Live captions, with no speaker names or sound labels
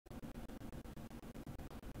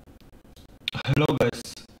Hello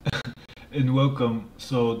guys and welcome.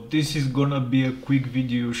 So this is gonna be a quick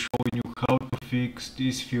video showing you how to fix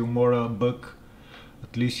this Filmora bug.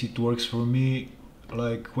 At least it works for me.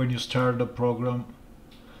 Like when you start the program,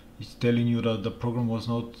 it's telling you that the program was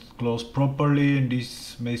not closed properly, and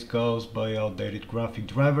this may be caused by outdated graphic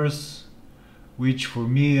drivers, which for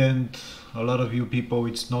me and a lot of you people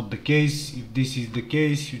it's not the case. If this is the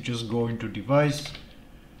case, you just go into device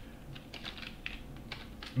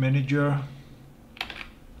manager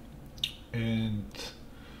and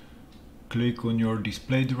click on your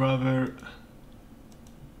display driver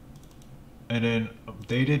and then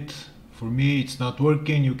update it. For me it's not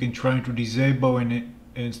working. You can try to disable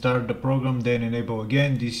and start the program, then enable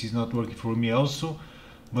again. This is not working for me also,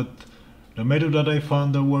 but the method that I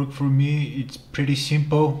found that worked for me, it's pretty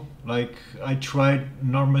simple. Like I tried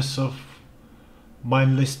enormous of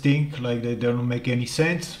mindless thing, like they don't make any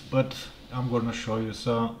sense, but I'm gonna show you.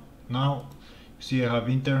 So now see I have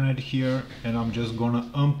internet here, and I'm just gonna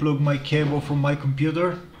unplug my cable from my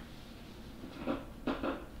computer.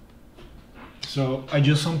 So I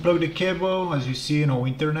just unplugged the cable, as you see, no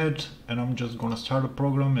internet, and I'm just gonna start a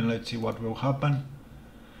program and let's see what will happen.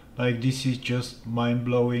 Like this is just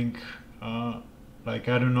mind-blowing. Like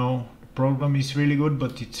I don't know, the program is really good,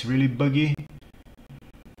 but it's really buggy.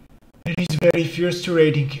 It is very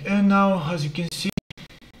frustrating. And now, as you can see,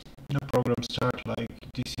 the program starts. Like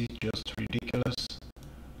this is just ridiculous.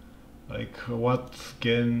 Like what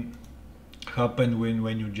can happen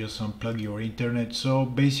when you just unplug your internet? So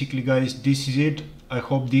basically guys, this is it. I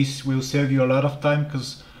hope this will save you a lot of time,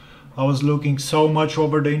 because I was looking so much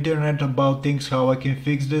over the internet about things how I can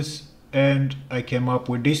fix this, and I came up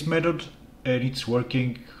with this method and it's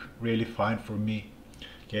working really fine for me.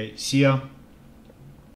 Okay, see ya.